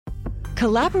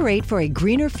Collaborate for a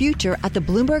greener future at the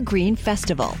Bloomberg Green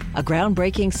Festival, a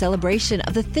groundbreaking celebration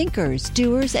of the thinkers,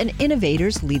 doers, and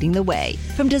innovators leading the way.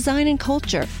 From design and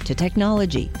culture to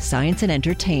technology, science, and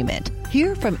entertainment.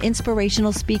 Hear from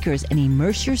inspirational speakers and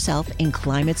immerse yourself in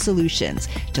climate solutions.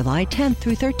 July 10th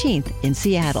through 13th in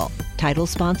Seattle. Title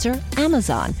sponsor,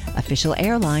 Amazon. Official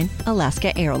airline,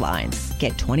 Alaska Airlines.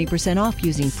 Get 20% off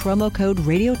using promo code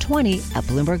radio20 at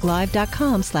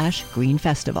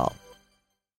bloomberglive.com/greenfestival.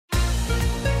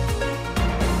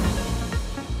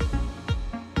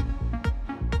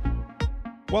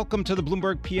 Welcome to the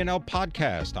Bloomberg P&L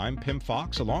podcast. I'm Pim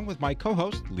Fox, along with my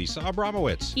co-host, Lisa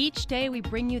Abramowitz. Each day, we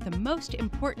bring you the most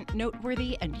important,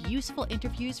 noteworthy, and useful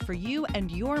interviews for you and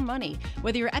your money,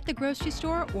 whether you're at the grocery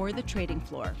store or the trading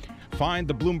floor. Find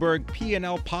the Bloomberg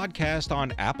P&L podcast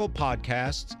on Apple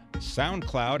Podcasts,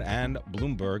 SoundCloud, and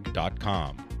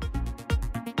Bloomberg.com.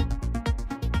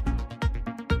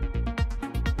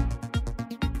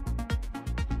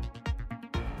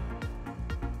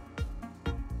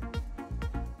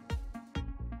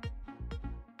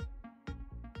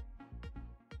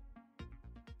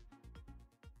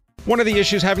 One of the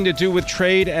issues having to do with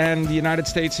trade and the United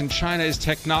States and China is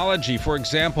technology. For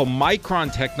example,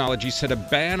 Micron Technology said a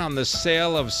ban on the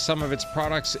sale of some of its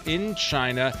products in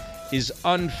China is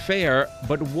unfair,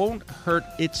 but won't hurt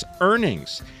its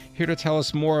earnings. Here to tell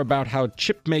us more about how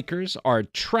chip makers are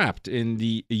trapped in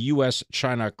the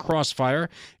U.S.-China crossfire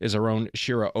is our own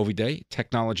Shira Ovide,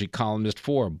 technology columnist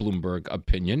for Bloomberg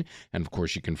Opinion. And, of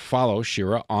course, you can follow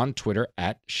Shira on Twitter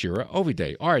at Shira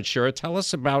Ovide. All right, Shira, tell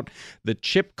us about the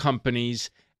chip companies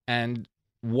and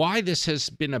why this has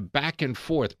been a back and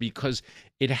forth, because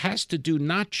it has to do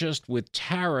not just with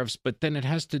tariffs, but then it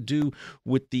has to do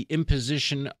with the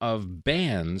imposition of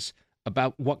bans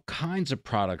about what kinds of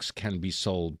products can be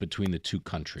sold between the two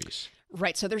countries.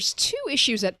 Right. So there's two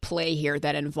issues at play here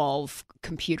that involve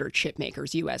computer chip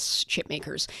makers, U.S. chip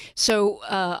makers. So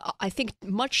I think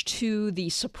much to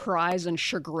the surprise and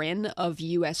chagrin of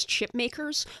U.S. chip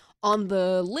makers, on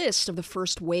the list of the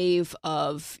first wave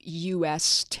of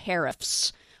U.S.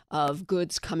 tariffs of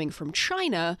goods coming from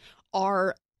China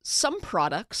are some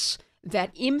products that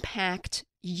impact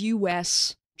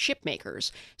U.S. chip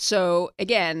makers. So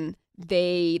again,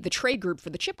 the trade group for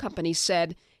the chip companies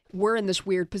said, we're in this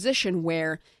weird position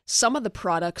where some of the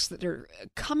products that are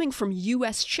coming from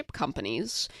U.S. chip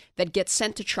companies that get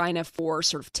sent to China for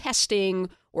sort of testing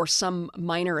or some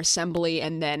minor assembly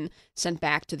and then sent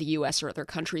back to the U.S. or other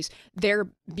countries, they're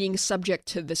being subject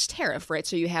to this tariff, right?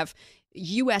 So you have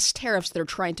U.S. tariffs that are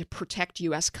trying to protect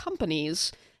U.S.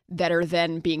 companies that are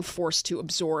then being forced to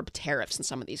absorb tariffs in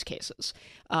some of these cases,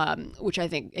 which I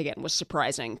think, again, was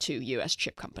surprising to U.S.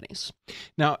 chip companies.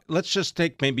 Now, let's just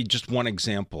take maybe just one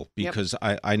example, because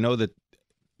I know that,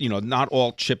 not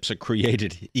all chips are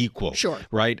created equal. Sure.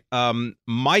 Right?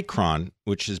 Micron,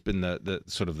 which has been the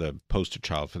sort of the poster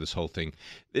child for this whole thing,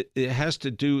 it has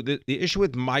to do, the issue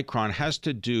with Micron has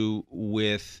to do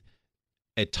with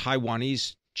a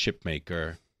Taiwanese chip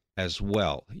maker as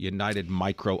well, United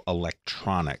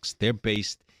Microelectronics. They're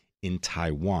based in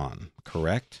Taiwan,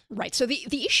 correct? Right. So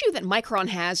the issue that Micron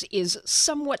has is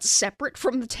somewhat separate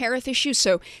from the tariff issue.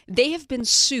 So they have been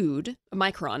sued,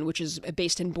 Micron, which is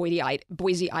based in Boise,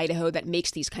 Idaho, that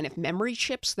makes these kind of memory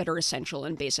chips that are essential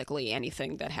in basically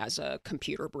anything that has a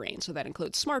computer brain. So that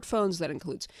includes smartphones, that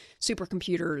includes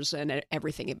supercomputers, and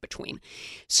everything in between.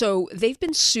 So they've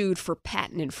been sued for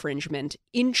patent infringement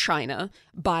in China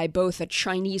by both a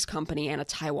Chinese company and a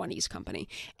Taiwanese company.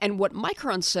 And what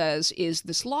Micron says is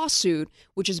this lawsuit,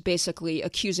 which is basically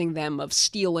accusing them of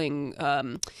stealing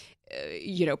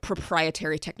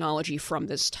proprietary technology from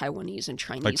this Taiwanese and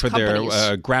Chinese companies. Like for companies.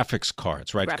 their graphics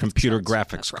cards, right? Computer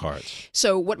graphics cards. Right.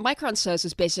 So what Micron says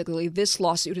is basically this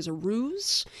lawsuit is a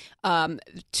ruse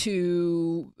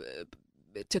to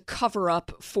cover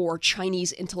up for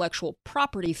Chinese intellectual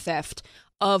property theft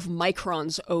of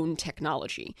Micron's own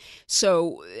technology.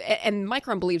 So, and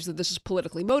Micron believes that this is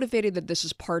politically motivated, that this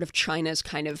is part of China's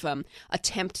kind of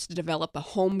attempt to develop a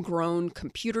homegrown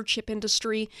computer chip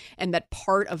industry, and that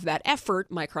part of that effort,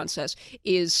 Micron says,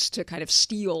 is to kind of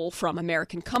steal from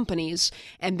American companies,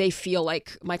 and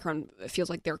Micron feels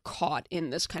like they're caught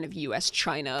in this kind of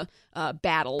U.S.-China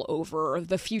battle over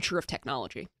the future of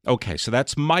technology. Okay, so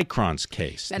that's Micron's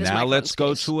case. Now let's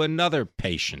go to another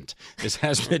patient. This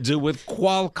has to do with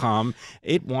Qualcomm.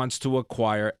 It wants to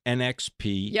acquire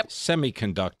NXP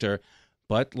Semiconductor,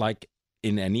 but like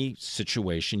in any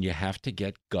situation, you have to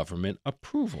get government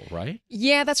approval, right?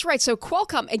 Yeah, that's right. So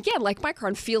Qualcomm, again, like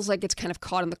Micron, feels like it's kind of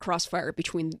caught in the crossfire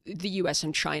between the U.S.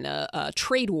 and China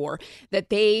trade war, that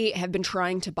they have been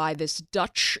trying to buy this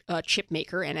Dutch chip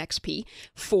maker, NXP,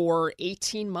 for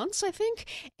 18 months, I think.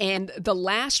 And the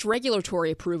last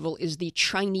regulatory approval is the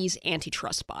Chinese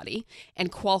antitrust body.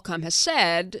 And Qualcomm has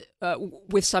said,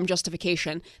 with some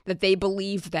justification, that they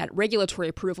believe that regulatory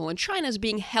approval in China is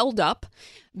being held up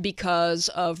because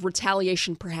of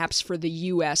retaliation, perhaps, for the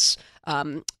U.S.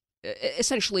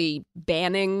 Essentially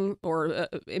banning or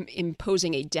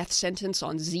imposing a death sentence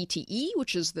on ZTE,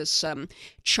 which is this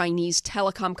Chinese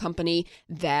telecom company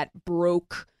that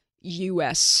broke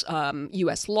U.S.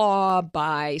 law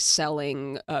by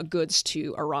selling goods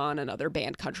to Iran and other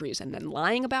banned countries and then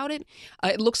lying about it.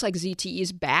 It looks like ZTE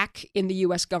is back in the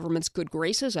U.S. government's good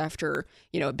graces after,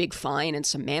 a big fine and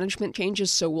some management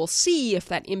changes. So we'll see if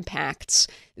that impacts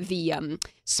the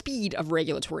speed of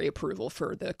regulatory approval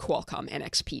for the Qualcomm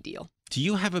NXP deal. Do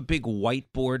you have a big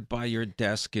whiteboard by your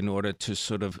desk in order to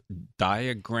sort of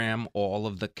diagram all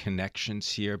of the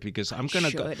connections here? Because I'm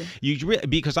going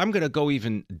to go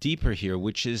even deeper here,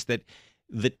 which is that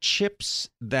the chips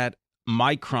that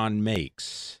Micron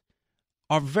makes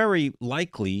are very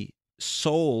likely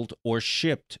sold or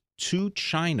shipped to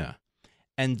China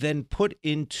and then put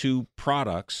into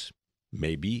products,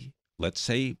 maybe, let's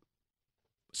say,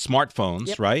 smartphones,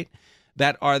 yep, right,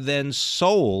 that are then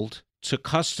sold to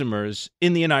customers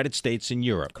in the United States and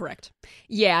Europe. Correct.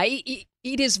 Yeah, it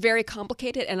is very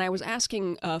complicated. And I was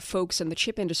asking folks in the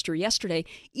chip industry yesterday,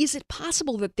 is it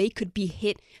possible that they could be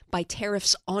hit by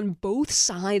tariffs on both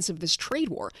sides of this trade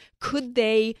war? Could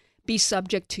they be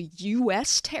subject to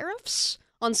U.S. tariffs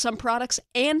on some products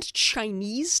and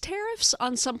Chinese tariffs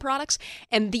on some products?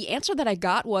 And the answer that I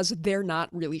got was they're not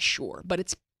really sure, but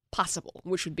it's possible,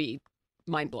 which would be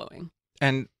mind-blowing.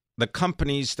 And the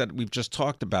companies that we've just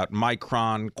talked about,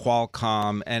 Micron,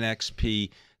 Qualcomm, NXP,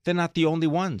 they're not the only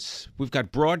ones. We've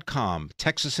got Broadcom,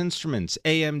 Texas Instruments,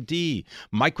 AMD,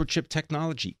 Microchip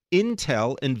Technology,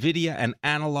 Intel, NVIDIA, and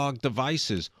Analog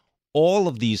Devices. All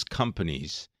of these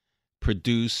companies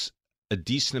produce a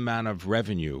decent amount of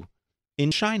revenue in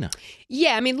China.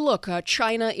 Yeah, I mean, look,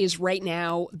 China is right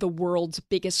now the world's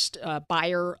biggest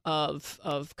buyer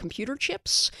of computer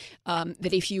chips.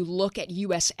 That if you look at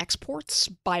U.S. exports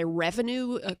by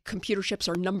revenue, computer chips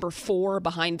are number 4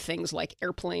 behind things like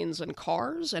airplanes and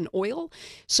cars and oil.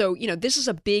 So, this is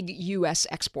a big U.S.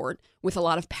 export with a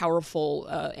lot of powerful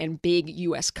and big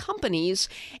U.S. companies.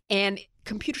 And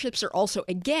computer chips are also,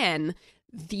 again,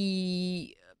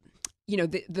 the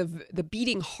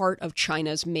beating heart of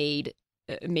China's Made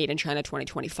in China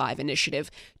 2025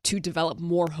 initiative to develop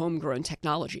more homegrown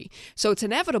technology. So it's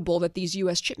inevitable that these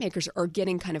U.S. chip makers are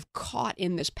getting kind of caught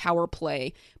in this power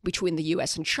play between the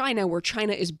U.S. and China, where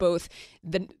China is both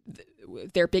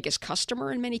their biggest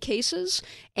customer in many cases,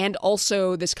 and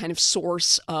also this kind of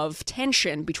source of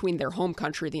tension between their home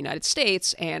country, the United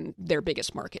States, and their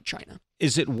biggest market, China.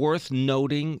 Is it worth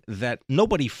noting that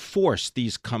nobody forced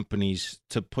these companies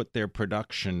to put their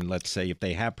production, let's say if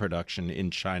they have production in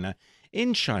China?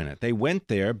 They went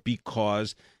there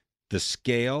because the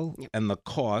scale and the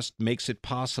cost makes it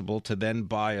possible to then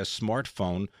buy a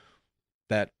smartphone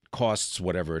that costs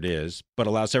whatever it is, but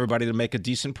allows everybody to make a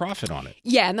decent profit on it.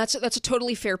 Yeah, and that's a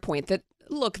totally fair point. That,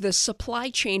 look, the supply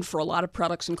chain for a lot of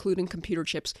products, including computer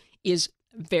chips, is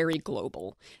very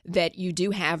global. That you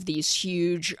do have these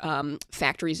huge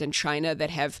factories in China that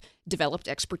have developed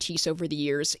expertise over the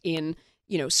years in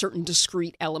certain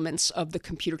discrete elements of the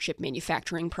computer chip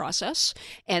manufacturing process.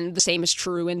 And the same is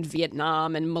true in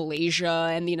Vietnam and Malaysia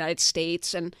and the United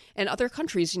States and other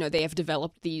countries. They have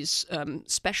developed these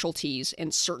specialties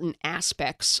in certain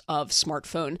aspects of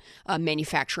smartphone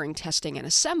manufacturing, testing, and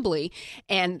assembly.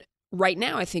 And right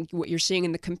now, I think what you're seeing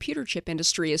in the computer chip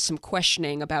industry is some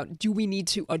questioning about, do we need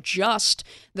to adjust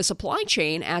the supply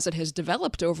chain as it has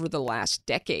developed over the last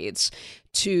decades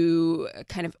to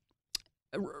kind of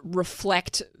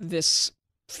reflect this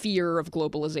fear of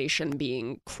globalization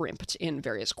being crimped in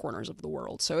various corners of the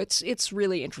world. So it's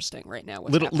really interesting right now.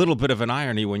 Little bit of an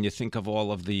irony when you think of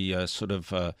all of the sort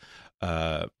of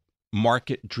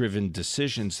market-driven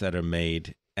decisions that are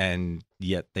made, and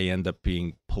yet they end up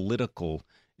being political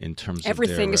in terms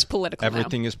everything is political.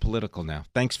 Everything is political now.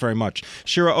 Thanks very much,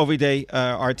 Shira Ovide,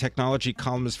 our technology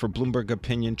columnist for Bloomberg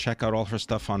Opinion. Check out all her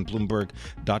stuff on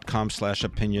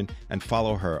Bloomberg.com/opinion and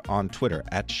follow her on Twitter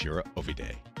at Shira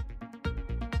Ovide.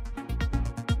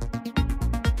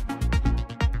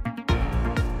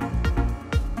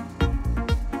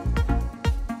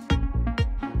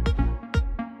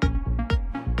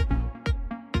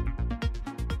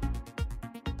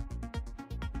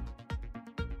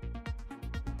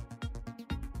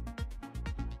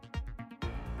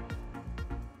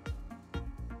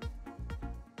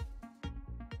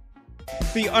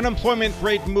 The unemployment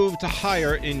rate moved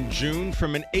higher in June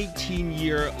from an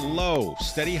 18-year low.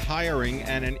 Steady hiring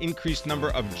and an increased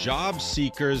number of job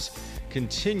seekers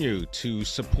continue to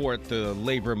support the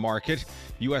labor market.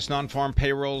 U.S. non-farm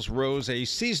payrolls rose a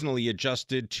seasonally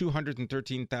adjusted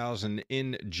 213,000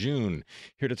 in June.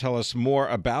 Here to tell us more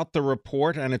about the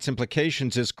report and its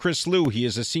implications is Chris Liu. He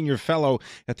is a senior fellow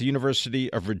at the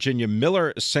University of Virginia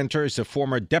Miller Center. He's a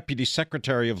former Deputy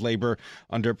Secretary of Labor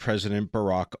under President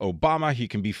Barack Obama. He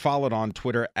can be followed on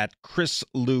Twitter at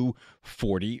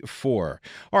ChrisLiu44.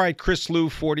 All right, Chris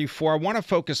Liu44. I want to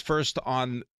focus first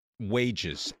on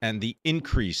wages and the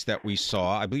increase that we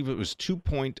saw. I believe it was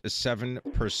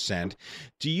 2.7%.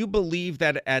 Do you believe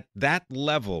that at that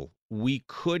level we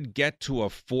could get to a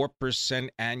 4%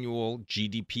 annual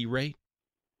GDP rate?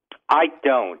 I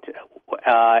don't.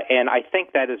 And I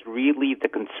think that is really the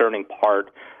concerning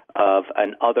part of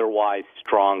an otherwise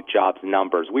strong jobs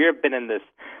numbers. We have been in this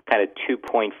kind of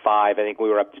 2.5, I think we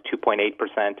were up to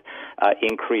 2.8%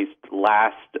 increase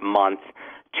last month.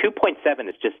 2.7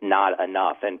 is just not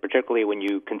enough, and particularly when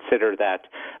you consider that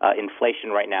inflation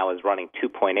right now is running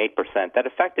 2.8%, that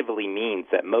effectively means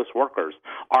that most workers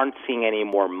aren't seeing any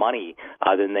more money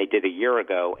than they did a year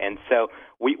ago. And so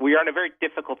we are in a very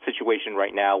difficult situation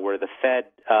right now where the Fed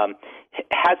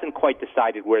hasn't quite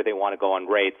decided where they want to go on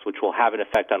rates, which will have an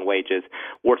effect on wages.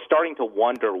 We're starting to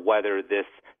wonder whether this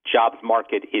jobs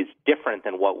market is different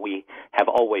than what we have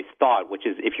always thought, which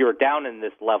is if you're down in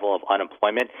this level of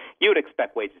unemployment, you would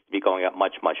expect wages to be going up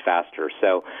much, much faster.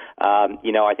 So,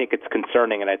 I think it's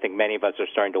concerning, and I think many of us are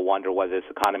starting to wonder whether this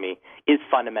economy is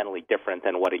fundamentally different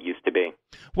than what it used to be.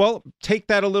 Well, take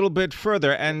that a little bit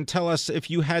further and tell us, if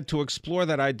you had to explore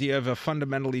that idea of a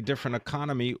fundamentally different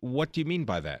economy, what do you mean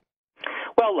by that?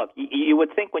 Well, look, you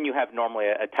would think when you have normally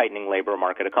a tightening labor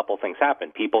market, a couple of things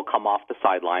happen. People come off the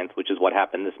sidelines, which is what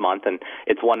happened this month, and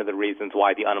it's one of the reasons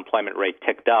why the unemployment rate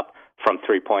ticked up from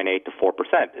 3.8 to 4%,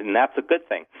 and that's a good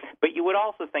thing. But you would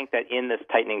also think that in this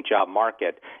tightening job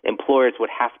market, employers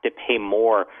would have to pay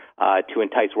more to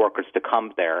entice workers to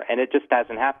come there, and it just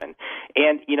hasn't happened.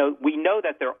 And, we know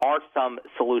that there are some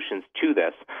solutions to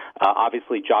this.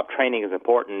 Obviously, job training is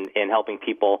important in helping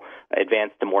people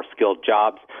advance to more skilled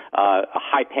jobs.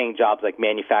 High-paying jobs like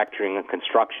manufacturing and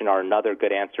construction are another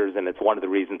good answers, and it's one of the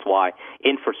reasons why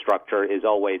infrastructure is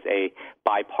always a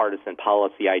bipartisan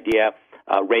policy idea.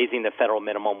 Raising the federal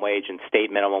minimum wage and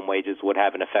state minimum wages would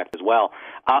have an effect as well.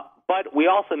 But we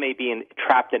also may be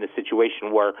trapped in a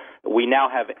situation where we now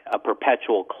have a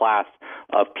perpetual class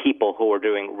of people who are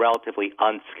doing relatively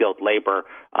unskilled labor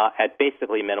at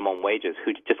basically minimum wages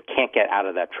who just can't get out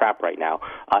of that trap right now,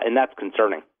 and that's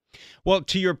concerning. Well,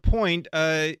 to your point,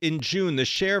 in June, the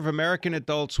share of American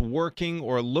adults working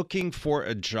or looking for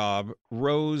a job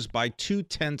rose by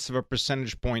 0.2 of a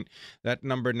percentage point. That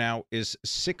number now is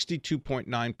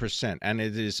 62.9%, and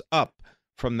it is up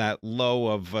from that low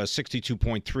of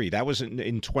 62.3. That was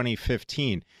in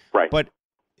 2015. Right. But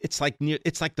it's like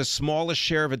the smallest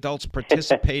share of adults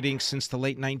participating since the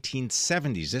late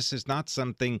 1970s. This is not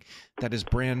something that is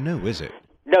brand new, is it?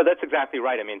 No, that's exactly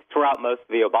right. I mean, throughout most of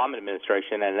the Obama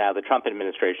administration and now the Trump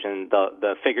administration,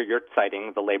 the figure you're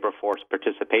citing, the labor force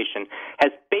participation,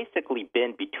 has basically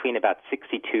been between about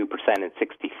 62% and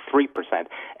 63%.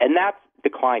 And that's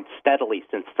declined steadily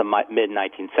since the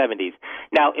mid-1970s.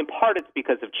 Now, in part, it's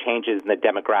because of changes in the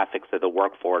demographics of the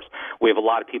workforce. We have a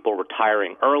lot of people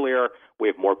retiring earlier. We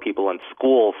have more people in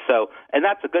school. And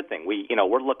that's a good thing.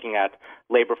 We're looking at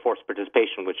labor force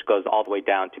participation, which goes all the way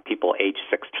down to people age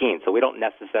 16. So we don't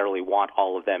necessarily want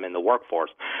all of them in the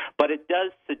workforce. But it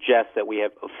does suggest that we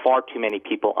have far too many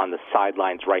people on the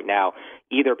sidelines right now,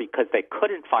 either because they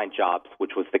couldn't find jobs,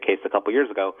 which was the case a couple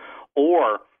years ago,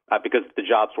 or because the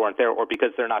jobs weren't there, or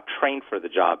because they're not trained for the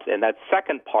jobs. And that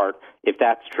second part, if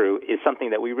that's true, is something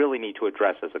that we really need to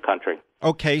address as a country.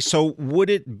 Okay, so would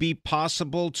it be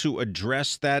possible to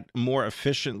address that more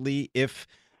efficiently if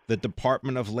the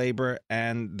Department of Labor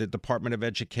and the Department of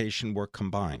Education were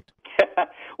combined?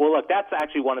 Well, look, that's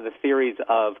actually one of the theories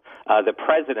of the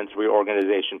president's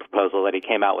reorganization proposal that he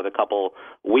came out with a couple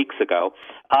weeks ago.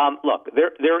 Look,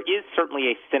 there is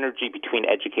certainly a synergy between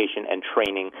education and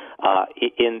training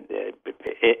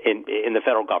in the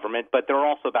federal government, but there are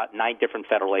also about 9 different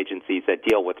federal agencies that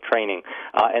deal with training,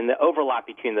 and the overlap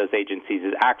between those agencies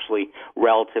is actually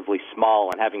relatively small.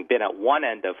 And having been at one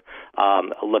end of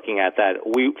looking at that,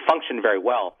 we function very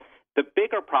well. The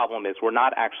bigger problem is we're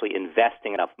not actually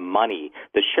investing enough money.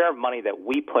 The share of money that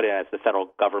we put in as the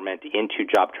federal government into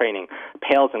job training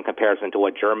pales in comparison to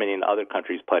what Germany and other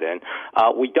countries put in.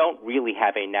 We don't really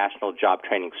have a national job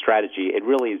training strategy. It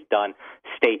really is done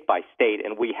state by state,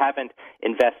 and we haven't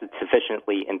invested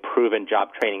sufficiently in proven job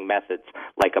training methods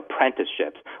like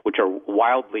apprenticeships, which are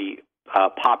wildly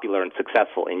popular and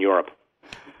successful in Europe.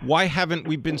 Why haven't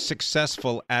we been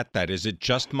successful at that? Is it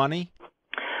just money?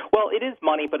 Well, it is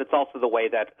money, but it's also the way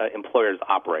that employers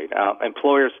operate.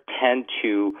 Employers tend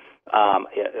to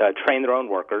train their own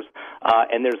workers,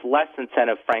 and there's less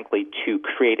incentive, frankly, to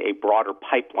create a broader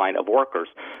pipeline of workers.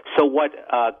 So what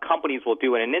companies will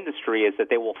do in an industry is that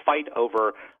they will fight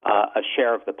over a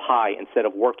share of the pie instead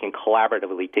of working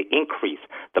collaboratively to increase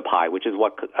the pie, which is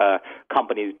what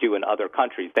companies do in other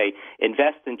countries. They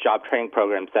invest in job training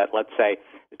programs that, let's say,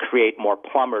 create more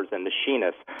plumbers and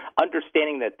machinists,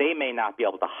 understanding that they may not be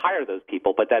able to hire those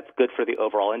people, but that's good for the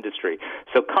overall industry.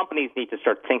 So companies need to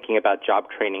start thinking about job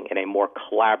training in a more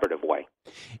collaborative way.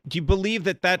 Do you believe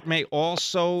that that may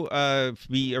also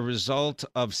be a result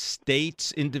of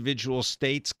states, individual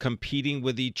states, competing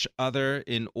with each other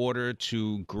in order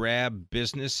to grab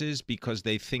businesses because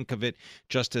they think of it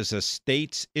just as a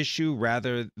state's issue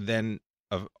rather than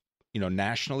a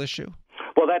national issue?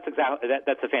 Well, that's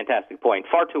a fantastic point.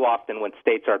 Far too often when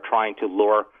states are trying to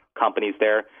lure companies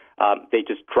there, they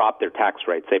just drop their tax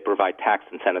rates. They provide tax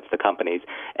incentives to companies.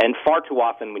 And far too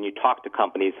often when you talk to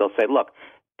companies, they'll say, look,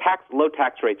 low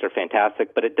tax rates are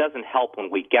fantastic, but it doesn't help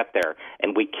when we get there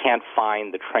and we can't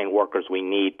find the trained workers we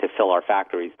need to fill our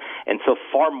factories. And so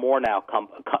far more now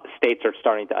states are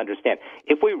starting to understand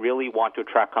if we really want to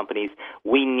attract companies,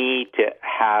 we need to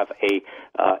have a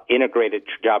integrated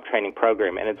job training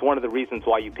program. And it's one of the reasons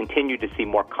why you continue to see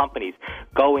more companies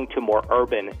going to more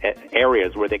urban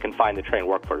areas where they can find the trained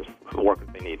workers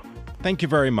they need. Thank you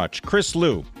very much. Chris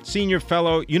Liu, Senior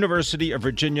Fellow, University of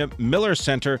Virginia Miller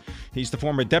Center. He's the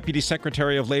former Deputy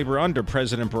Secretary of Labor under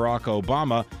President Barack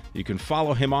Obama. You can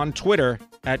follow him on Twitter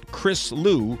at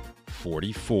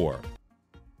ChrisLiu44.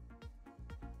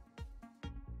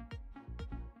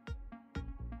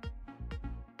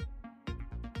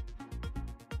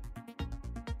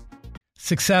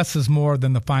 Success is more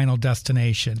than the final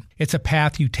destination. It's a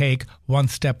path you take one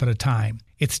step at a time.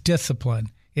 It's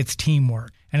discipline. It's teamwork.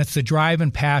 And it's the drive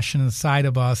and passion inside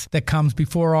of us that comes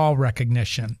before all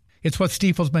recognition. It's what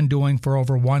Stifel's been doing for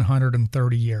over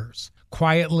 130 years.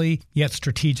 Quietly, yet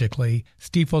strategically,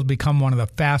 Stifel's become one of the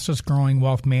fastest growing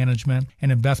wealth management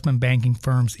and investment banking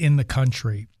firms in the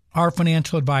country. Our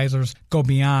financial advisors go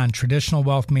beyond traditional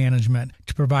wealth management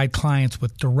to provide clients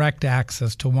with direct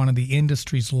access to one of the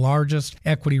industry's largest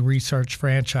equity research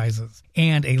franchises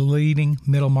and a leading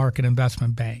middle market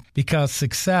investment bank. Because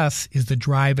success is the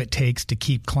drive it takes to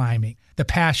keep climbing, the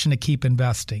passion to keep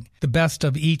investing, the best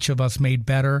of each of us made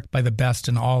better by the best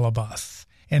in all of us.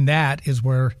 And that is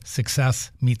where success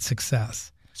meets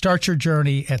success. Start your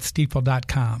journey at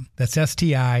Stifel.com. That's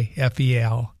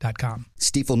STIFEL.com.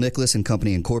 Stifel Nicholas and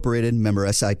Company Incorporated, member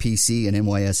SIPC and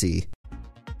NYSE.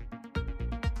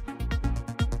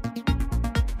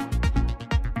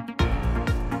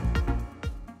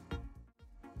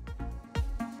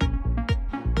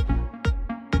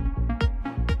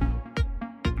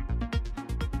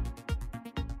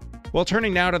 Well,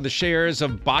 turning now to the shares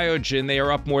of Biogen, they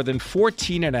are up more than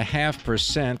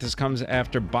 14.5%. This comes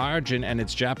after Biogen and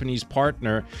its Japanese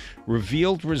partner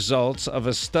revealed results of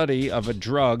a study of a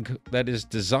drug that is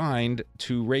designed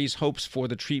to raise hopes for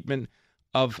the treatment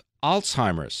of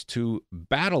Alzheimer's, to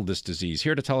battle this disease.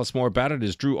 Here to tell us more about it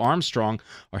is Drew Armstrong,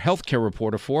 our healthcare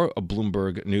reporter for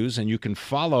Bloomberg News, and you can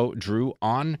follow Drew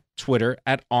on Twitter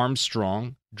at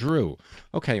Armstrong Drew.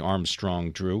 Okay,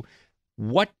 Armstrong Drew,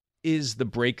 what is the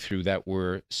breakthrough that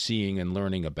we're seeing and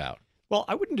learning about? Well,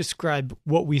 I wouldn't describe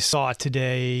what we saw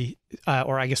today,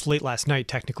 or I guess late last night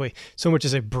technically, so much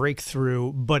as a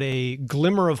breakthrough, but a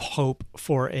glimmer of hope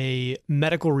for a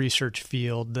medical research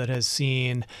field that has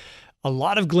seen a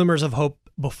lot of glimmers of hope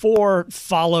before,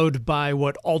 followed by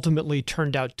what ultimately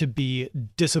turned out to be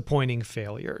disappointing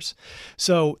failures.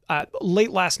 So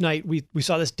late last night, we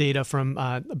saw this data from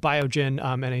Biogen,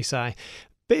 NSI,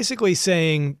 basically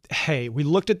saying, hey, we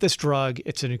looked at this drug.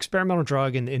 It's an experimental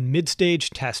drug in mid-stage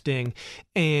testing,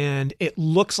 and it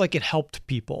looks like it helped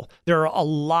people. There are a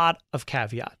lot of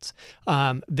caveats.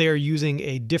 They're using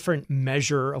a different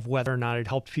measure of whether or not it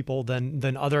helped people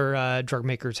than other drug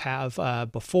makers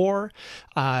have before.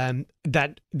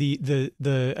 that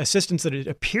the assistance that it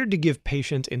appeared to give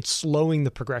patients in slowing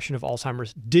the progression of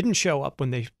Alzheimer's didn't show up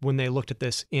when they looked at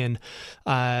this in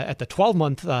at the 12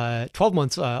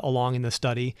 months along in the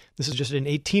study. This is just in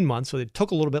 18 months, so it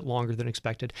took a little bit longer than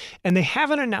expected. And they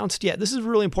haven't announced yet. This is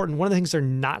really important. One of the things they're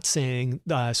not saying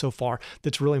so far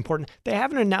that's really important. They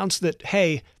haven't announced that,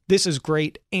 hey, this is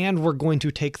great, and we're going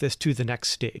to take this to the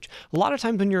next stage. A lot of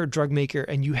times when you're a drug maker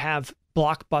and you have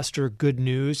blockbuster good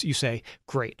news, you say,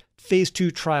 great, phase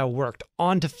 2 trial worked,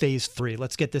 on to phase 3.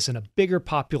 Let's get this in a bigger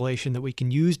population that we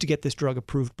can use to get this drug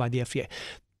approved by the FDA.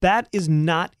 That is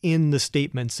not in the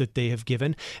statements that they have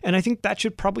given. And I think that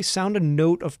should probably sound a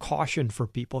note of caution for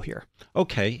people here.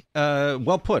 Okay,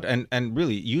 well put, and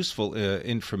really useful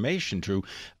information, Drew.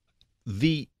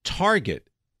 The target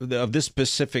of this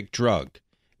specific drug,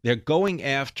 they're going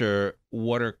after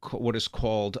what is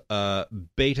called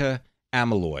beta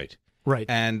amyloid. Right.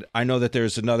 And I know that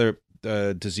there's another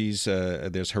disease,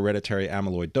 there's hereditary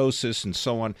amyloidosis and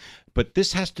so on. But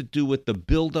this has to do with the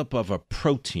buildup of a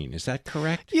protein. Is that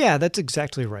correct? Yeah, that's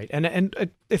exactly right. And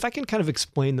if I can kind of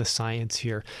explain the science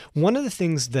here, one of the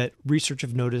things that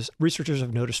researchers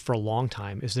have noticed for a long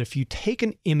time is that if you take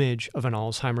an image of an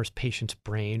Alzheimer's patient's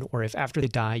brain, or if after they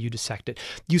die you dissect it,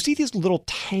 you see these little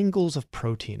tangles of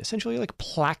protein, essentially like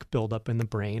plaque buildup in the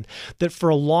brain, that for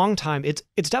a long time, it's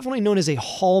definitely known as a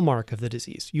hallmark of the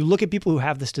disease. You look at people who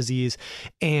have this disease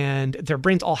and their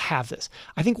brains all have this.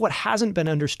 I think what hasn't been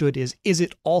understood is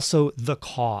it also the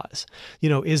cause?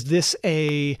 Is this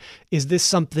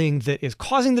something that is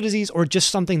causing the disease, or just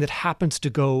something that happens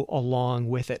to go along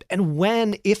with it?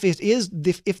 And if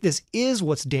this is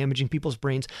what's damaging people's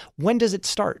brains, when does it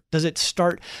start? Does it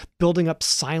start building up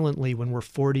silently when we're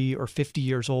 40 or 50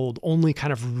 years old, only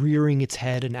kind of rearing its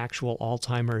head in actual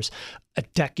Alzheimer's a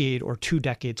decade or 2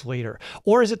 decades later?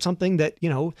 Or is it something that,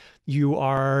 you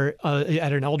are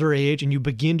at an elder age and you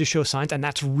begin to show signs, and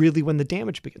that's really when the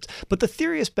damage begins? But the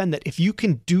theory has been that if you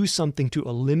can do something to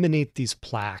eliminate these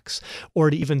plaques, or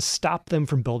to even stop them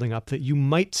from building up, that you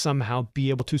might somehow be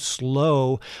able to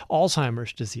slow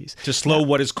Alzheimer's disease. To slow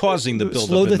what is causing the buildup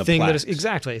slow in the thing plaques. That is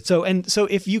exactly. So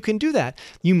if you can do that,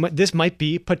 this might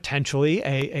be potentially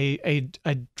a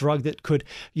drug that could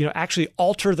actually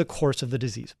alter the course of the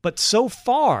disease. But so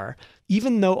far,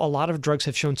 even though a lot of drugs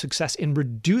have shown success in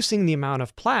reducing the amount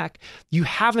of plaque, you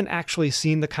haven't actually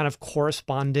seen the kind of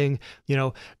corresponding,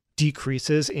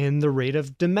 decreases in the rate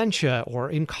of dementia or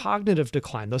in cognitive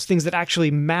decline, those things that actually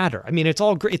matter. I mean, it's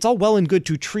all great. It's all well and good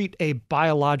to treat a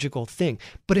biological thing,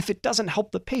 but if it doesn't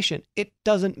help the patient, it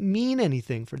doesn't mean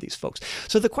anything for these folks.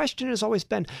 So the question has always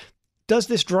been, does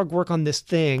this drug work on this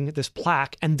thing, this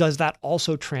plaque, and does that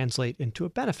also translate into a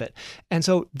benefit? And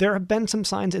so there have been some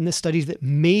signs in this study that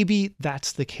maybe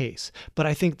that's the case. But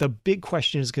I think the big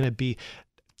question is going to be,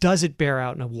 does it bear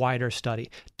out in a wider study?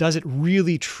 Does it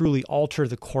really, truly alter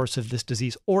the course of this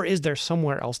disease? Or is there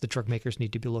somewhere else that drug makers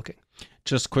need to be looking?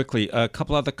 Just quickly, a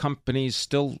couple other companies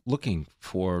still looking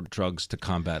for drugs to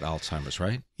combat Alzheimer's,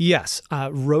 right? Yes.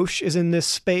 Roche is in this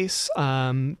space.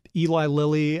 Eli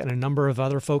Lilly and a number of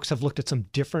other folks have looked at some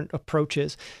different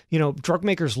approaches. Drug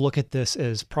makers look at this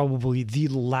as probably the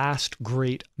last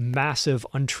great, massive,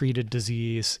 untreated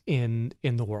disease in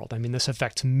the world. I mean, this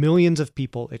affects millions of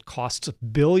people. It costs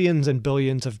billions and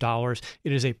billions of dollars.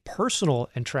 It is a personal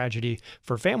and tragedy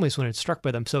for families when it's struck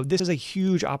by them. So this is a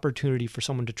huge opportunity for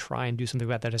someone to try and do something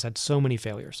about that has had so many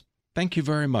failures. Thank you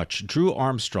very much. Drew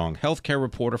Armstrong, healthcare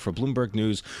reporter for Bloomberg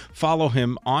News. Follow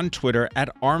him on Twitter at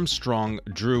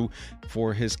ArmstrongDrew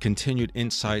for his continued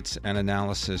insights and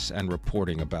analysis and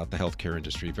reporting about the healthcare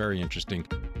industry. Very interesting.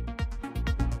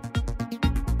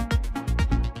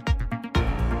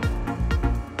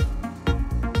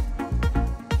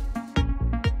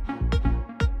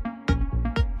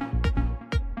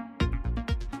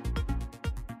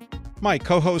 My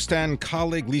co-host and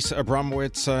colleague Lisa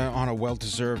Abramowitz on a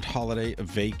well-deserved holiday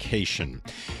vacation.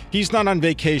 He's not on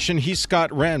vacation. He's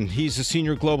Scott Wren. He's a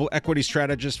senior global equity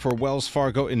strategist for Wells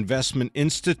Fargo Investment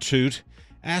Institute.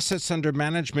 Assets under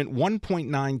management,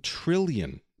 $1.9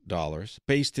 trillion,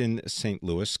 based in St.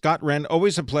 Louis. Scott Wren,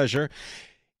 always a pleasure.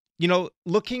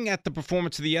 Looking at the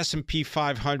performance of the S&P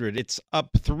 500, it's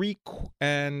up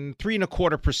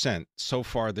 3.25% so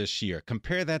far this year.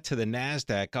 Compare that to the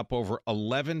NASDAQ, up over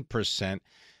 11%.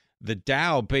 The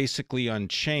Dow basically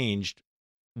unchanged.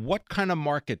 What kind of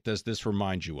market does this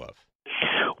remind you of?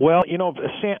 Well,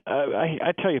 Sam,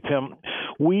 I tell you, Tim,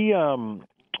 we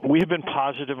have been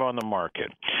positive on the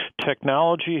market.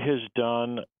 Technology has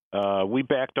done. We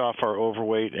backed off our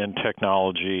overweight in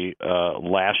technology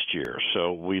last year,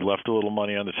 so we left a little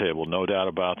money on the table, no doubt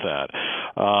about that.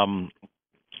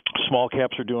 Small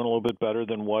caps are doing a little bit better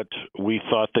than what we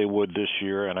thought they would this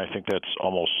year, and I think that's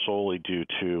almost solely due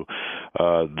to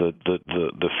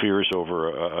the fears over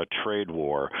a trade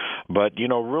war. But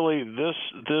really,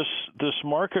 this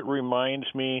market reminds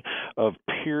me of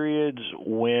periods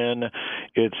when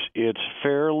it's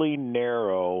fairly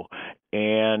narrow,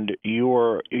 and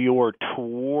you're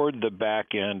toward the back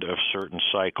end of certain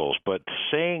cycles. But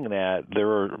saying that,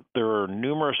 there are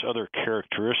numerous other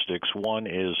characteristics. One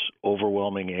is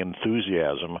overwhelming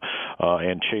enthusiasm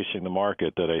and chasing the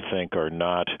market that I think are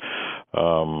not,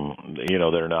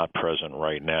 they're not present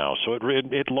right now. So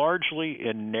it largely,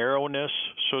 in narrowness,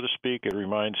 so to speak, it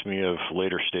reminds me of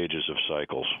later stages of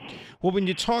cycles. Well, when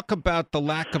you talk about the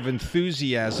lack of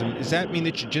enthusiasm, does that mean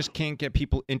that you just can't get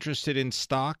people interested in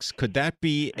stocks? Could that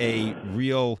be a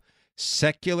real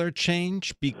secular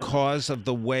change because of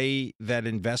the way that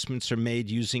investments are made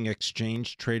using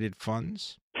exchange-traded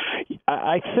funds?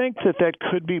 I think that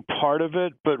could be part of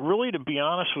it, but really, to be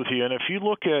honest with you, and if you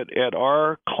look at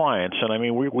our clients, and I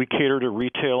mean, we cater to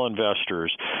retail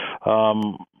investors,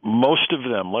 most of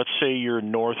them, let's say you're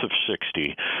north of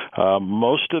 60,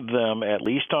 most of them, at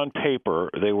least on paper,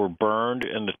 they were burned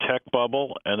in the tech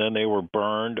bubble, and then they were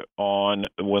burned in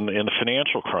the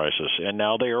financial crisis, and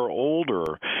now they are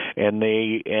older, and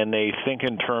they think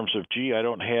in terms of, gee, I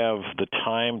don't have the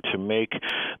time to make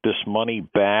this money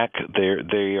back.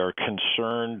 They are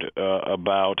concerned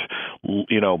about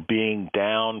being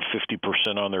down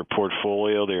 50% on their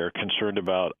portfolio. They are concerned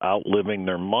about outliving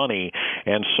their money,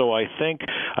 and so I think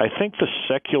the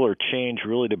secular change,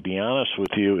 really, to be honest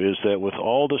with you, is that with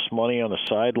all this money on the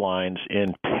sidelines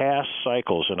in past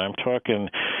cycles, and I'm talking,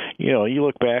 you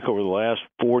look back over the last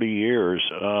 40 years,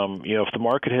 if the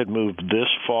market had moved this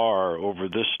far over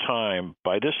this time,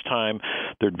 by this time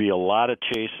there'd be a lot of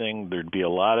chasing, there'd be a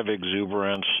lot of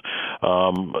exuberance,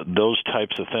 those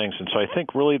types of things. And so I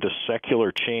think really the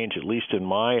secular change, at least in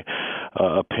my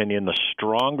opinion, the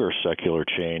stronger secular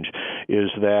change is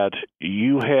that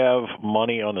you have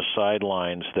money on the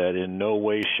sidelines that in no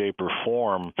way, shape, or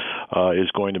form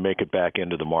is going to make it back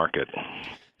into the market.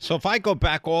 So if I go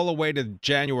back all the way to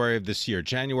January of this year,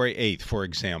 January 8th, for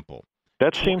example.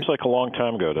 That seems like a long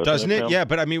time ago, doesn't it? Yeah,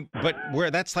 but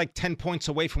that's like 10 points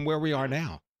away from where we are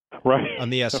now. Right. On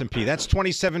the S&P. That's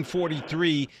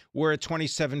 2743. We're at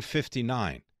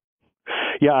 2759.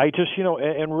 Yeah, I just,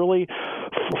 and really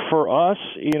for us,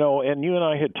 and you and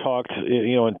I had talked,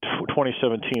 in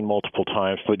 2017 multiple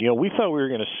times, but, we thought we were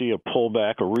going to see a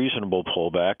pullback, a reasonable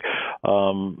pullback,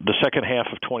 the second half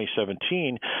of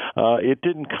 2017. It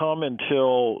didn't come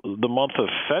until the month of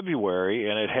February,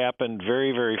 and it happened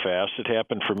very, very fast. It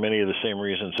happened for many of the same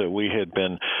reasons that we had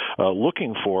been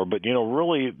looking for. But,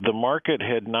 really, the market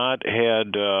had not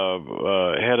had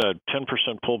a 10%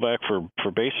 pullback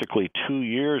for basically 2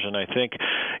 years, and I think,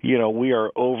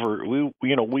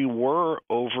 we were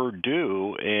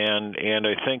overdue, and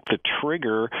I think the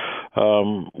trigger,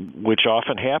 which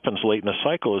often happens late in the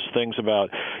cycle, is things about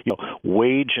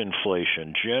wage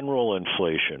inflation, general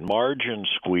inflation, margin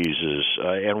squeezes,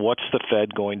 and what's the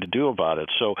Fed going to do about it?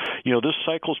 So this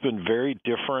cycle's been very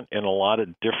different in a lot of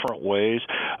different ways,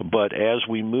 but as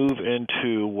we move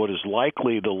into what is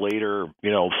likely the later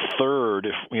third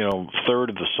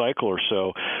of the cycle or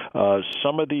so,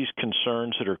 some of these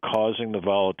concerns that are causing the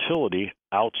volatility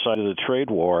outside of the trade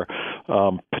war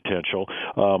potential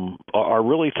are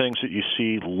really things that you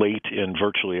see late in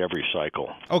virtually every cycle.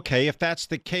 Okay, if that's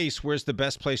the case, where's the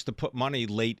best place to put money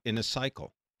late in a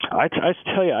cycle? I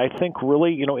tell you, I think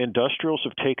really, industrials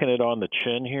have taken it on the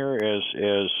chin here as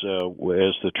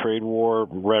the trade war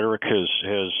rhetoric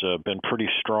has been pretty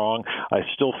strong. I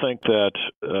still think that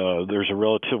there's a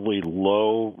relatively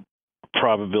low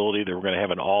probability that we're going to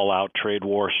have an all-out trade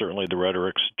war. Certainly the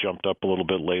rhetoric's jumped up a little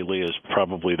bit lately is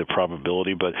probably the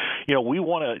probability. But, we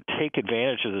want to take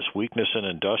advantage of this weakness in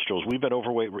industrials. We've been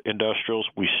overweight industrials.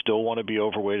 We still want to be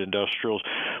overweight industrials.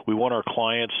 We want our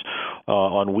clients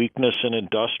on weakness in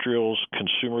industrials,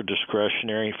 consumer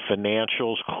discretionary,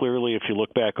 financials. Clearly, if you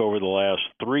look back over the last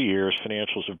 3 years,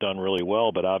 financials have done really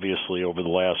well. But obviously, over the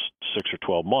last 6 or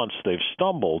 12 months, they've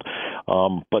stumbled.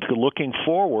 But looking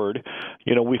forward,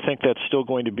 we think that's still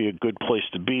going to be a good place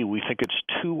to be. We think it's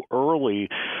too early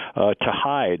to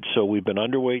hide. So we've been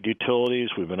underweight utilities.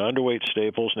 We've been underweight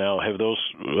staples. Now, have those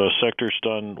sectors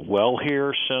done well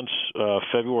here since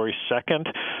February 2nd?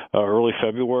 early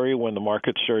February when the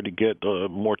market started to get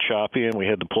more choppy and we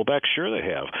had to pull back? Sure they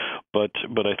have. But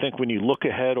I think when you look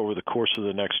ahead over the course of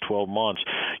the next 12 months,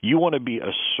 you want to be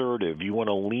assertive. You want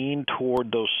to lean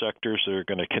toward those sectors that are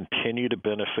going to continue to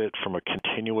benefit from a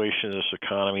continuation of this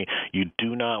economy. You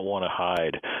do not want to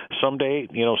hide. Someday,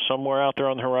 somewhere out there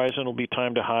on the horizon will be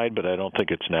time to hide, but I don't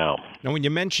think it's now. Now, when you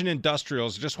mention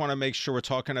industrials, I just want to make sure we're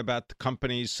talking about the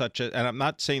companies such as, and I'm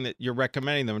not saying that you're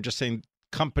recommending them, I'm just saying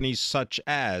companies such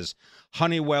as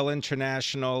Honeywell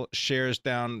International, shares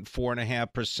down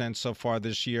 4.5% so far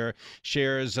this year.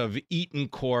 Shares of Eaton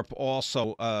Corp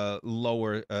also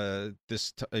lower by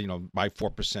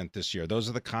 4% this year. Those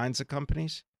are the kinds of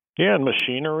companies? Yeah, and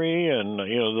machinery and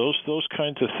those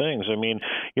kinds of things. I mean,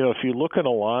 if you look at a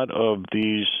lot of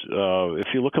these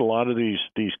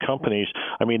these companies,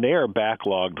 I mean, they are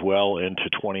backlogged well into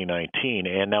 2019.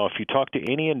 And now if you talk to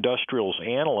any industrials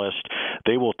analyst,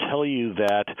 they will tell you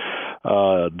that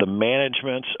the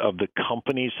managements of the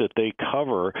companies that they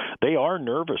cover, they are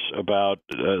nervous about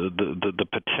the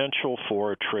potential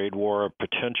for a trade war, a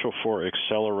potential for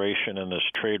acceleration in this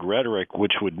trade rhetoric,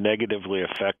 which would negatively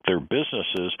affect their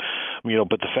businesses.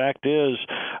 But the fact is,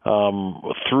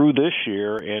 through this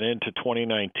year and into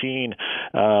 2019,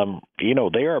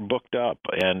 they are booked up,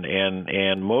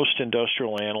 and most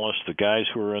industrial analysts, the guys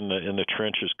who are in the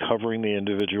trenches covering the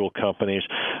individual companies,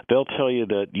 they'll tell you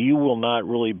that you will not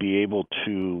really be able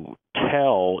to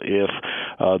tell if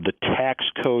the tax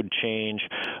code change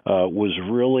was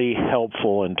really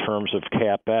helpful in terms of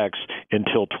CapEx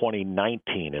until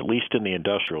 2019, at least in the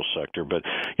industrial sector. But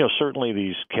certainly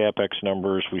these CapEx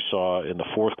numbers we saw in the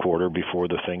fourth quarter before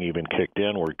the thing even kicked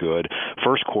in were good.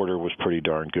 First quarter was pretty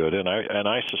darn good, and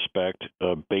I suspect,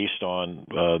 based on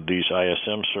these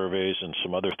ISM surveys and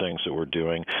some other things that we're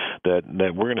doing, that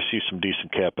we're going to see some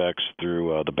decent CapEx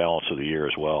through the balance of the year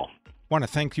as well. I want to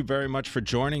thank you very much for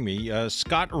joining me.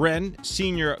 Scott Wren,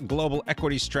 Senior Global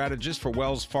Equity Strategist for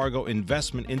Wells Fargo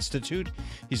Investment Institute.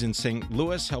 He's in St.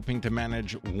 Louis, helping to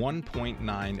manage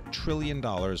 $1.9 trillion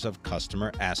of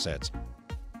customer assets.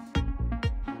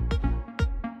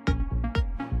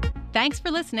 Thanks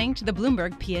for listening to the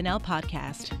Bloomberg P&L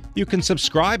podcast. You can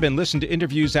subscribe and listen to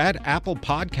interviews at Apple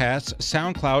Podcasts,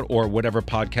 SoundCloud, or whatever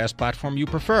podcast platform you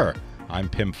prefer. I'm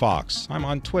Pim Fox. I'm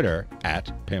on Twitter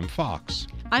 @PimFox.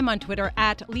 I'm on Twitter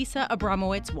 @Lisa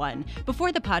Abramowitz1.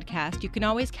 Before the podcast, you can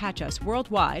always catch us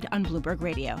worldwide on Bloomberg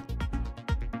Radio.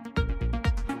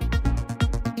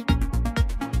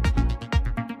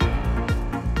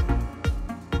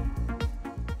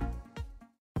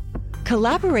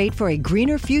 Collaborate for a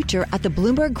greener future at the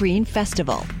Bloomberg Green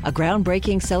Festival, a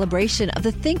groundbreaking celebration of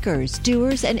the thinkers,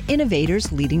 doers, and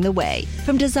innovators leading the way.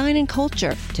 From design and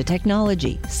culture to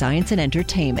technology, science, and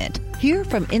entertainment. Hear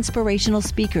from inspirational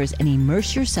speakers and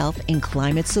immerse yourself in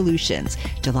climate solutions.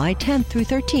 July 10th through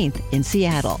 13th in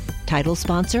Seattle. Title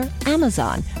sponsor,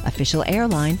 Amazon. Official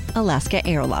airline, Alaska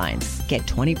Airlines. Get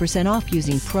 20% off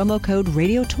using promo code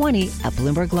radio20 at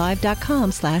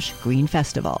BloombergLive.com/Green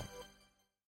Festival.